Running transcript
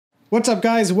What's up,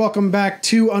 guys? Welcome back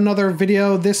to another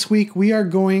video. This week we are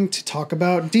going to talk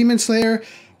about Demon Slayer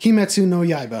Kimetsu no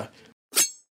Yaiba.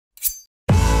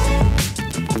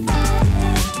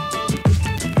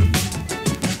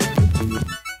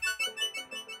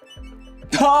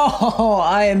 Oh,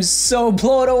 I am so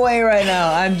blown away right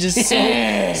now. I'm just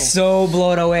so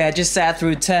blown away. I just sat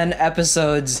through 10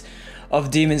 episodes of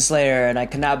Demon Slayer and I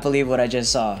cannot believe what I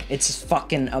just saw. It's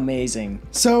fucking amazing.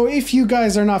 So if you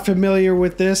guys are not familiar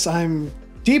with this, I'm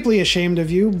deeply ashamed of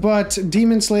you, but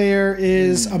Demon Slayer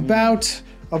is about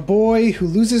a boy who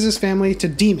loses his family to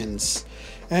demons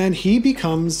and he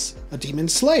becomes a demon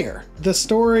slayer. The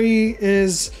story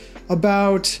is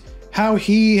about how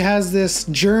he has this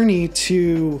journey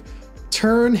to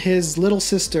turn his little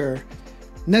sister,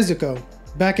 Nezuko,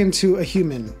 back into a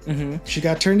human. She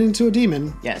got turned into a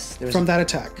demon from that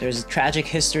attack. There's a tragic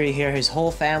history here. His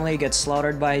whole family gets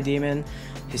slaughtered by a demon.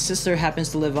 His sister happens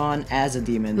to live on as a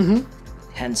demon.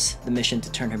 Hence the mission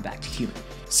to turn her back to human.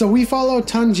 So we follow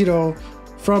Tanjiro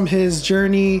from his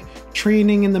journey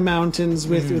training in the mountains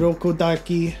with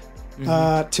Urokodaki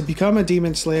to become a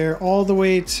demon slayer all the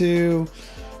way to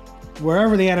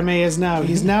wherever the anime is now.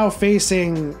 He's now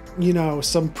facing, you know,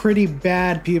 some pretty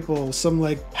bad people, some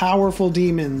like powerful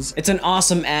demons. It's an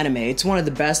awesome anime. It's one of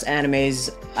the best animes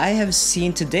I have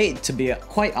seen to date, to be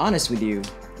quite honest with you.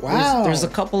 Wow. There's a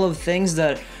couple of things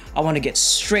that I want to get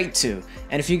straight to.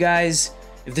 And if you guys,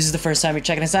 if this is the first time you're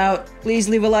checking us out, please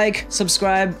leave a like,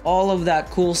 subscribe, all of that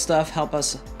cool stuff, help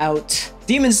us out.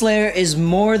 Demon Slayer is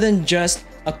more than just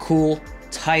a cool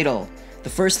title. The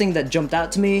first thing that jumped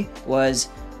out to me was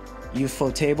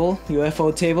UFO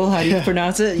table, how do you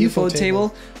pronounce it? UFO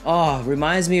table. Oh,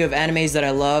 reminds me of animes that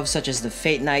I love, such as the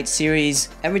Fate Night series.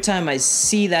 Every time I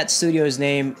see that studio's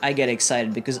name, I get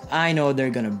excited because I know they're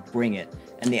gonna bring it.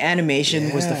 And the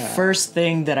animation was the first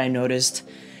thing that I noticed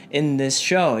in this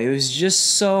show. It was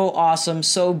just so awesome,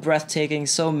 so breathtaking,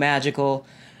 so magical.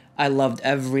 I loved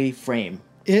every frame.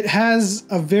 It has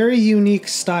a very unique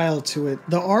style to it.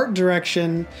 The art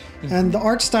direction and the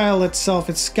art style itself,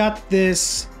 it's got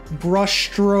this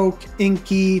brushstroke,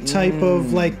 inky type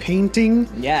of like painting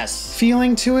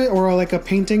feeling to it, or like a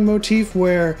painting motif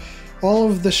where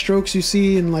all of the strokes you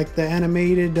see in like the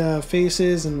animated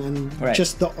faces and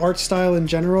just the art style in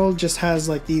general just has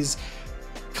like these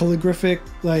calligraphic,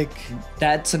 like,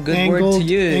 that's a good word to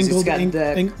use. It's got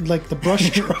like the brush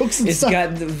strokes and it's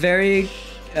got the very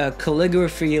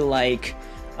calligraphy like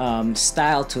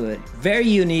style to it. Very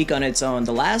unique on its own.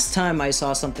 The last time I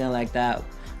saw something like that,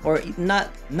 or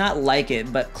not like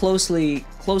it, but closely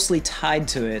tied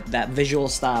to it, that visual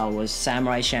style, was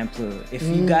Samurai Champloo. If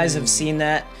you guys have seen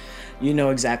that, you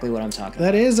know exactly what I'm talking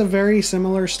about. That is a very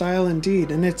similar style indeed,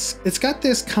 and it's got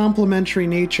this complementary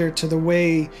nature to the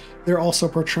way they're also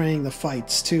portraying the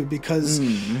fights too, because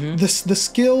the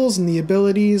skills and the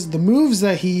abilities, the moves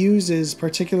that he uses,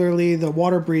 particularly the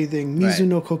water breathing, Mizu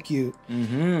no Kokyu,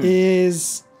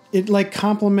 it like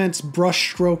complements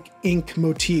brushstroke ink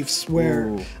motifs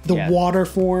where the water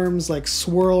forms like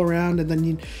swirl around, and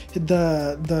then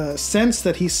the scents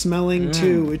that he's smelling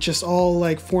too, it just all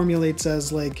like formulates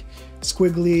as like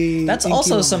squiggly. That's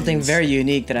also lines. Something very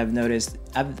unique that I've noticed.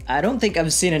 I don't think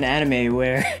I've seen an anime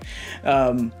where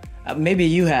maybe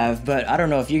you have, but I don't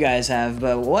know if you guys have,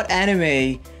 but what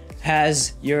anime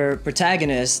has your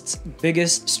protagonist's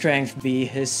biggest strength be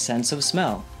his sense of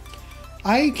smell?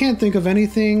 I can't think of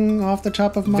anything off the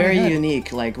top of my head. Very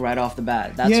unique, like right off the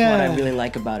bat. That's what I really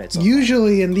like about it.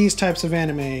 Usually in these types of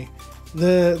anime,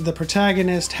 the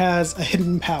protagonist has a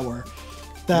hidden power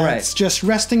that's just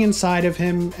resting inside of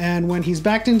him, and when he's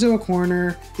backed into a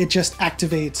corner, it just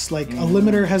activates. Like a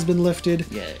limiter has been lifted,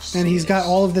 and he's got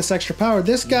all of this extra power.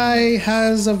 This guy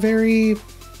has a very,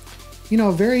 you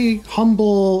know, very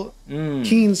humble,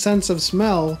 keen sense of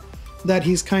smell that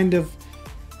he's kind of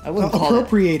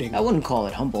appropriating. I wouldn't call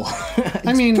it humble.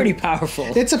 I mean, pretty powerful.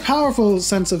 It's a powerful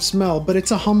sense of smell, but it's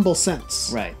a humble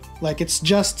sense. Right. Like it's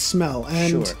just smell.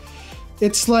 And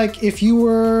it's like if you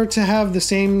were to have the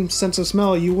same sense of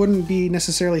smell, you wouldn't be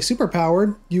necessarily super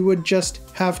powered. You would just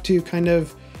have to kind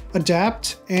of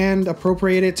adapt and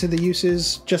appropriate it to the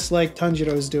uses, just like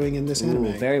Tanjiro is doing in this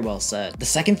anime. Very well said. The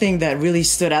second thing that really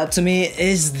stood out to me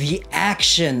is the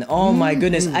action. Oh my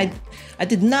goodness. I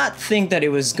did not think that it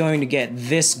was going to get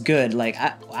this good. Like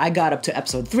I got up to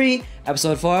episode 3,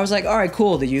 episode 4, I was like, all right,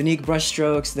 cool. The unique brush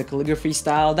strokes, the calligraphy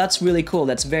style, that's really cool.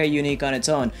 That's very unique on its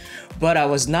own. But I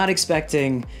was not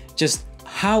expecting just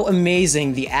how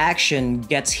amazing the action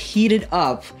gets heated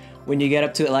up when you get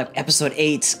up to like episode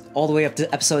 8 all the way up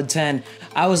to episode 10.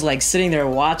 I was like sitting there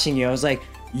watching you. I was like,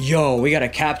 yo, we gotta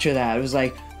capture that. It was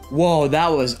like, Whoa, that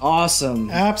was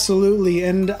awesome. Absolutely.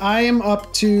 And I am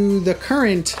up to the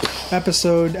current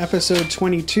episode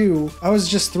 22. I was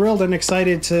just thrilled and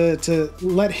excited to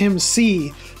let him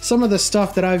see some of the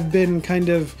stuff that I've been kind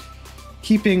of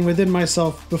keeping within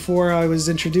myself before I was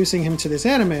introducing him to this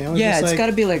anime. I was just it's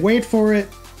gotta be like, wait for it.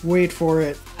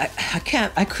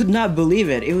 I could not believe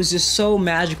it. It was just so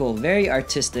magical, very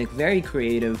artistic, very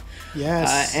creative.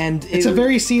 Yes. And it's a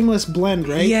very seamless blend,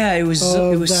 right? Yeah, it was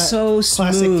so smooth.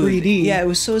 Classic 3D. Yeah, it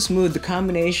was so smooth. The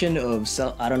combination of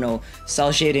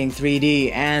cell shading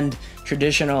 3D and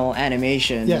traditional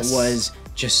animation was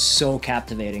just so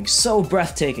captivating, so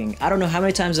breathtaking. I don't know how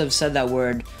many times I've said that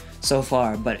word so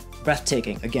far, but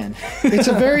breathtaking again. It's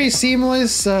a very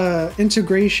seamless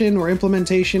integration or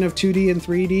implementation of 2D and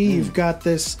 3D. You've got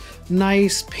this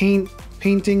nice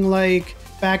painting like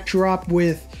backdrop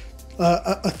with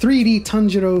a 3D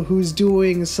Tanjiro who's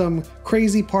doing some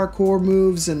crazy parkour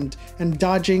moves and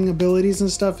dodging abilities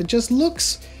and stuff. It just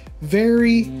looks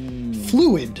very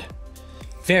fluid.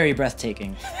 Very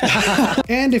breathtaking.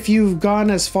 And if you've gone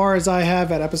as far as I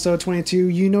have at episode 22,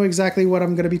 you know exactly what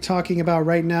I'm going to be talking about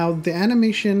right now. The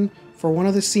animation for one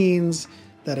of the scenes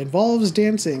that involves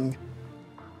dancing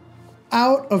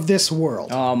out of this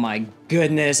world. Oh my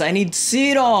goodness, I need to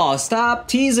see it all. Stop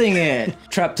teasing it.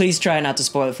 Please try not to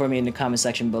spoil it for me in the comment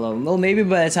section below. Well, maybe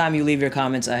by the time you leave your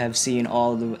comments, I have seen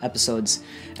all the episodes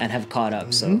and have caught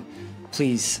up. So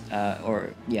please,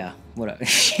 whatever.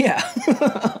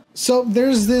 Yeah. So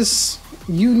there's this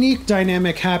unique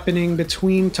dynamic happening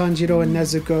between Tanjiro and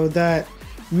Nezuko that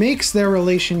makes their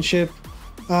relationship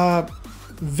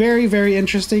very, very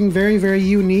interesting, very, very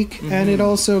unique, and it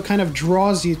also kind of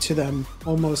draws you to them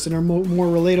almost in a more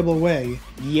relatable way.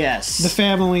 Yes. The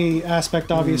family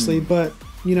aspect, obviously, but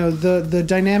you know, the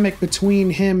dynamic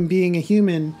between him being a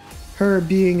human, her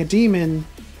being a demon,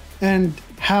 and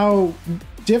how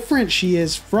different she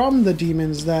is from the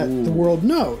demons that the world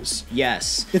knows.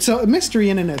 Yes. It's a mystery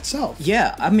in and itself.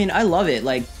 Yeah, I mean, I love it.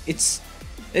 Like, it's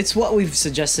what we've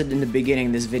suggested in the beginning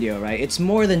of this video, right? It's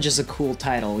more than just a cool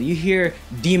title. You hear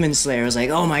Demon Slayer, it's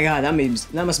like, oh my god,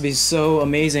 that must be so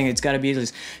amazing. It's gotta be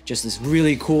just this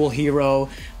really cool hero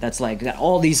that's like got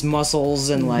all these muscles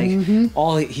and like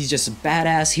he's just a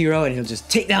badass hero and he'll just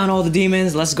take down all the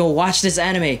demons. Let's go watch this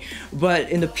anime. But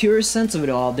in the pure sense of it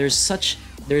all, there's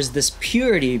this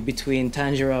purity between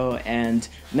Tanjiro and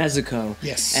Nezuko.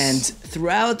 Yes. And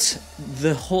throughout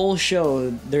the whole show,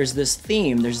 there's this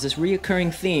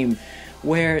reoccurring theme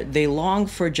where they long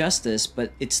for justice,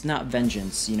 but it's not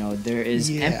vengeance. You know, there is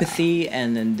empathy,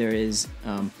 and then there is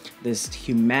this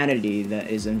humanity that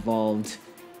is involved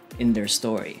in their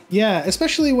story. Yeah,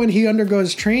 especially when he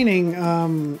undergoes training,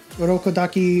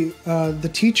 Orokodaki, the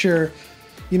teacher,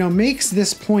 you know, makes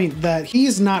this point that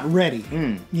he's not ready.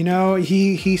 You know,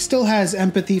 he still has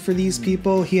empathy for these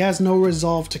people. He has no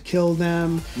resolve to kill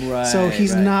them. Right. So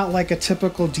he's not like a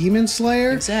typical demon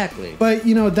slayer. Exactly. But,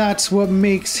 you know, that's what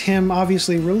makes him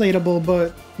obviously relatable,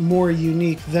 but more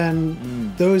unique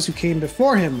than those who came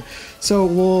before him. So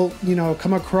we'll, you know,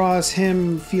 come across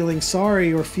him feeling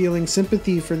sorry or feeling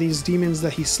sympathy for these demons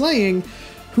that he's slaying,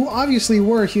 who obviously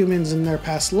were humans in their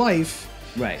past life.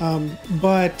 Right.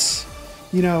 But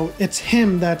you know, it's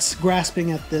him that's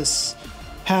grasping at this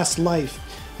past life,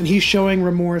 and he's showing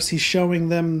remorse. He's showing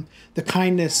them the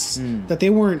kindness that they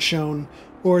weren't shown,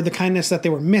 or the kindness that they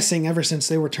were missing ever since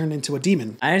they were turned into a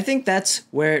demon. I think that's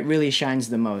where it really shines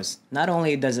the most. Not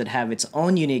only does it have its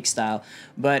own unique style,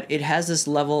 but it has this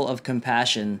level of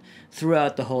compassion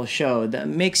throughout the whole show that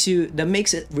makes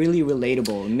it really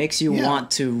relatable. It makes you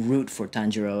want to root for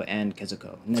Tanjiro and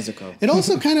Nezuko. It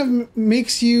also kind of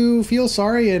makes you feel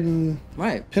sorry and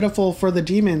pitiful for the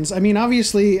demons. I mean,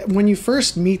 obviously, when you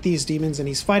first meet these demons and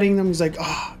he's fighting them, he's like,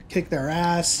 oh, kick their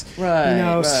ass,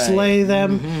 slay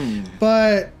them.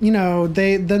 But, you know,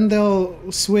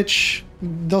 they'll switch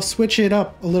it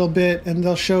up a little bit, and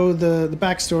they'll show the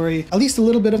backstory, at least a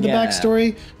little bit of the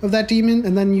backstory of that demon,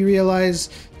 and then you realize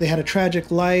they had a tragic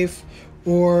life,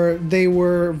 or they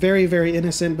were very, very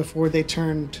innocent before they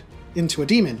turned into a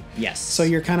demon. Yes. So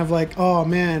you're kind of like, oh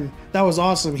man, that was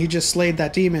awesome. He just slayed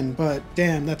that demon, but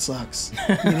damn, that sucks.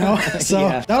 You know?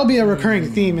 So that'll be a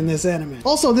recurring theme in this anime.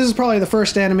 Also, this is probably the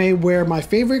first anime where my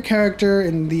favorite character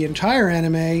in the entire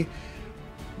anime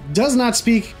does not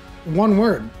speak one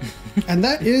word. And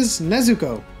that is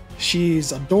Nezuko.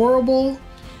 She's adorable.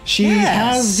 She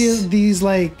has these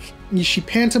like, she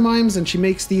pantomimes and she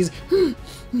makes these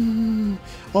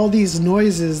all these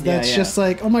noises that's just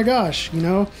like, oh my gosh, you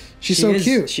know, she's so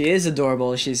cute. She is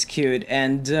adorable. She's cute.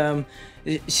 And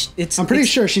I'm pretty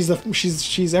sure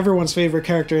she's everyone's favorite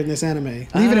character in this anime.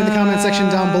 Leave it in the comment section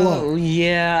down below.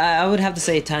 Yeah, I would have to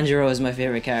say Tanjiro is my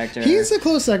favorite character. He's a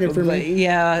close second for me.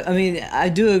 Yeah, I mean, I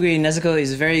do agree. Nezuko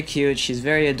is very cute. She's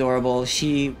very adorable.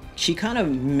 She kind of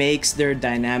makes their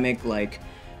dynamic like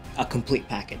a complete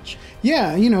package.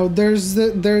 Yeah, you know,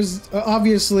 there's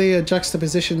obviously a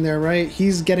juxtaposition there, right?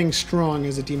 He's getting strong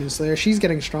as a demon slayer. She's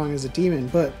getting strong as a demon,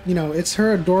 but you know, it's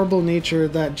her adorable nature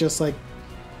that just like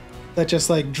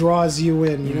draws you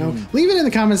in, you know? Leave it in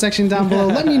the comment section down below.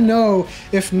 Let me know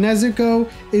if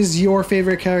Nezuko is your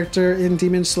favorite character in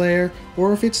Demon Slayer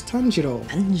or if it's Tanjiro.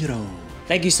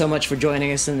 Thank you so much for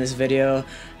joining us in this video.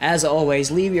 As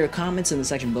always, leave your comments in the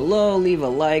section below, leave a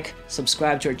like,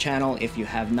 subscribe to our channel if you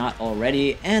have not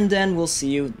already, and then we'll see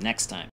you next time.